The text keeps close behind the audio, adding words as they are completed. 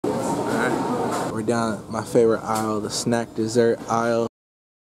Alright, we're down at my favorite aisle, the snack dessert aisle.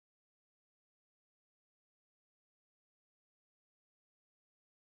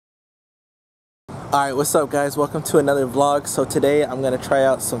 Alright, what's up guys? Welcome to another vlog. So today I'm going to try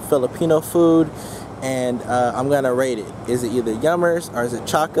out some Filipino food and I'm going to rate it. Is it either yummers or is it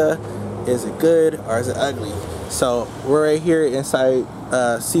chaka? Is it good or is it ugly? So we're right here inside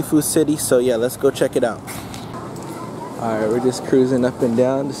Seafood City, so yeah, let's go check it out. Alright, we're just cruising up and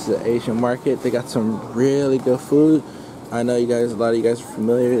down. This is an Asian market. They got some really good food. I know you guys, a lot of you guys are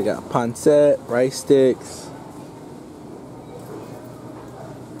familiar. They got pancit, rice sticks.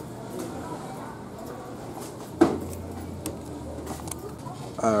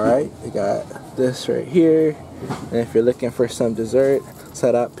 Alright, they got this right here. And if you're looking for some dessert,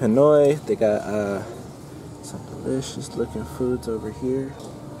 sarap Pinoy. They got some delicious looking foods over here.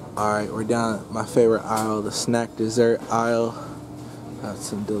 Alright, we're down at my favorite aisle, the snack dessert aisle. Got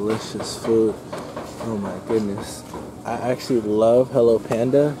some delicious food. Oh my goodness. I actually love Hello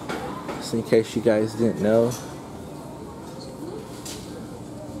Panda, just in case you guys didn't know.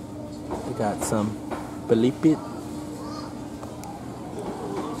 We got some balipit.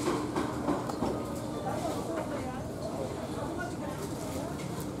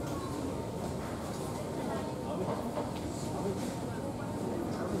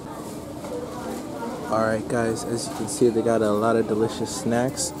 Alright guys, as you can see, they got a lot of delicious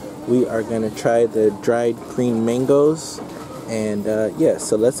snacks. We are going to try the dried green mangoes, and yeah,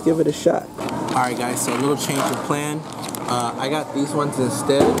 so let's give it a shot. Alright guys, so a little change of plan. I got these ones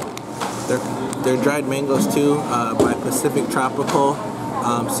instead. They're dried mangoes too, by Pacific Tropical.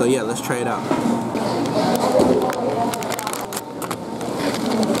 So yeah, let's try it out.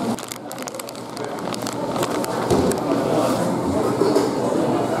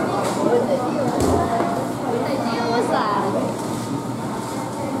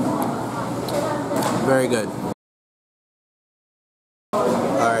 Very good.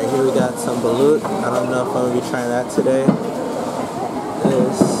 Alright, here we got some balut. I don't know if I'm going to be trying that today.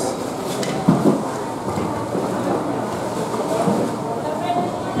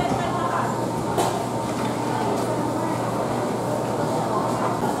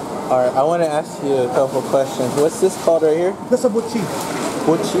 Alright, I want to ask you a couple questions. What's this called right here? That's a buchi.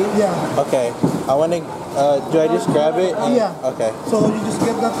 Buchi? Yeah. Okay. I want to, do I just grab it? Yeah. Okay. So you just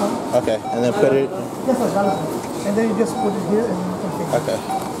get that one. Okay, and then put it. Yes, sir. And then you just put it here and you can take it. Okay.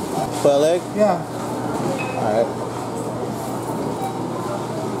 Put a leg? Yeah. Alright.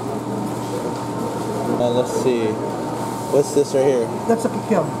 And let's see. What's this right here? That's a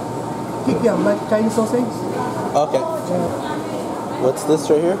kikiam. Kikiam, like Chinese sausage. Okay. What's this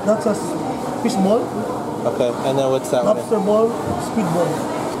right here? That's a fish ball. Okay, and then what's that one? Lobster ball, squid ball.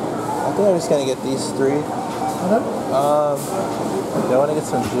 I think I'm just gonna get these three. Do I want to get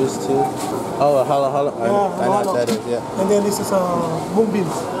some juice too? Oh, hala. Yeah, I know what that is, yeah. And then this is mung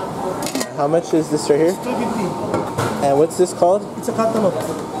beans. How much is this right here? It's $2.50. And what's this called? It's a cantaloupe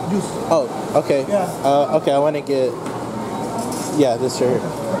juice. Oh, okay. Yeah. Okay, I want to get, yeah, this right here.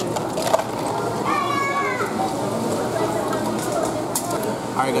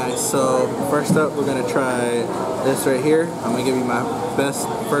 Alright guys, so first up we're going to try this right here. I'm going to give you my best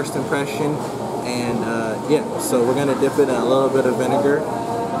first impression, and yeah, so we're going to dip it in a little bit of vinegar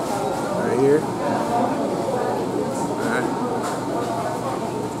right here. Alright.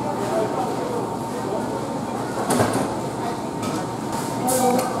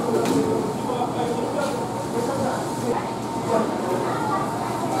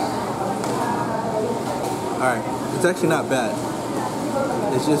 Alright, it's actually not bad.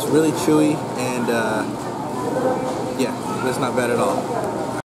 It's just really chewy, and yeah, it's not bad at all.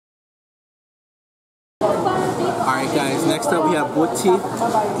 Alright guys, next up we have buchi,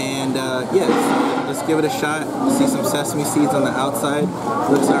 and yeah, so let's give it a shot. See some sesame seeds on the outside.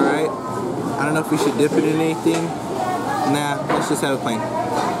 Looks alright. I don't know if we should dip it in anything. Nah, let's just have it plain.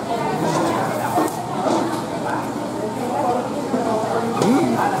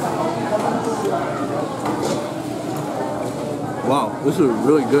 Wow, this is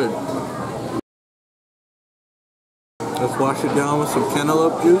really good. Let's wash it down with some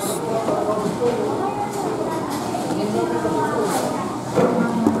cantaloupe juice.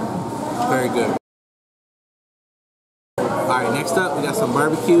 Very good. Alright, next up we got some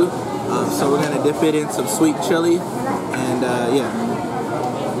barbecue. So we're going to dip it in some sweet chili, and yeah.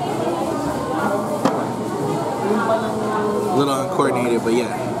 A little uncoordinated, but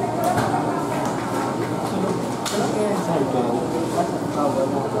yeah.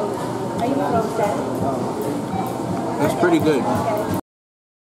 That's pretty good.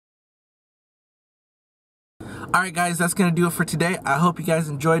 Alright guys, that's going to do it for today. I hope you guys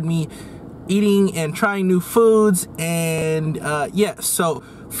enjoyed me eating and trying new foods. And yeah, so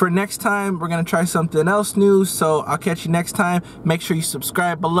for next time, we're gonna try something else new. So I'll catch you next time. Make sure you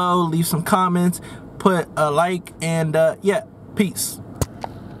subscribe below, leave some comments, put a like, and yeah, peace.